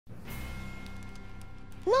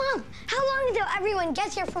Mom, how long until everyone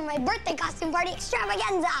gets here for my birthday costume party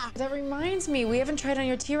extravaganza? That reminds me, we haven't tried on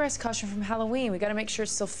your T-Rex costume from Halloween. We gotta make sure it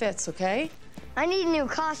still fits, okay? I need a new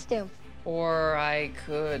costume. Or I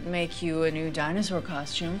could make you a new dinosaur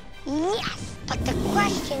costume. Yes, but the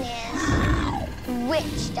question is,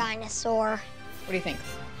 which dinosaur? What do you think?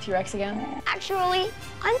 T-Rex again? Actually,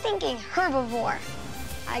 I'm thinking herbivore.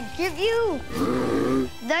 I give you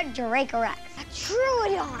the Dracorex, a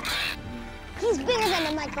Troodon. He's bigger than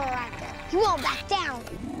the Microraptor. He won't back down.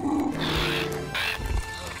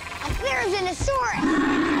 A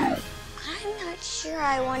Therizinosaurus. I'm not sure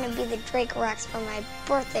I want to be the Dracorex for my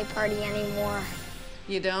birthday party anymore.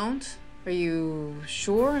 You don't? Are you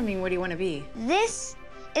sure? I mean, what do you want to be? This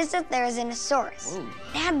is the Therizinosaurus.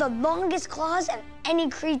 It had the longest claws of any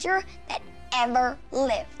creature that ever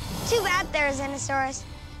lived. Too bad, Therizinosaurus.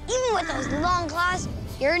 Even with those long claws,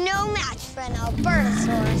 you're no match for an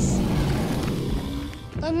Albertosaurus.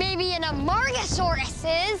 But maybe an Amargasaurus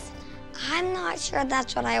is. I'm not sure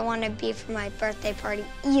that's what I want to be for my birthday party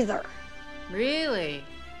either. Really?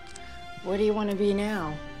 What do you want to be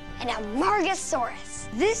now? An Amargasaurus.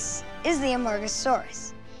 This is the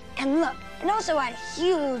Amargasaurus. And look, it also had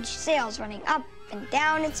huge sails running up and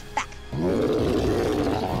down its back. A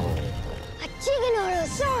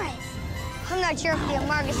Giganotosaurus. I'm not sure if the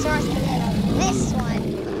Amargasaurus can handle this one.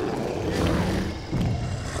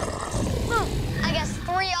 I guess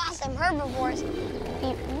 3 awesome herbivores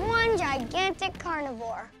beat 1 gigantic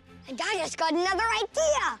carnivore. And I just got another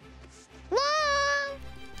idea. Mom!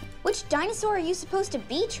 Which dinosaur are you supposed to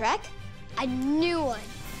be, Trek? A new one.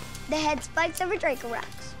 The head spikes of a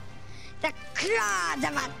Dracorex. The claws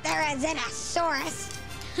of a Therizinosaurus.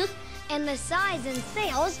 And the size and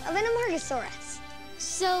sails of an Amargasaurus.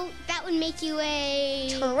 So that would make you a...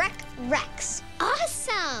 T-Rex.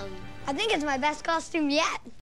 Awesome! I think it's my best costume yet.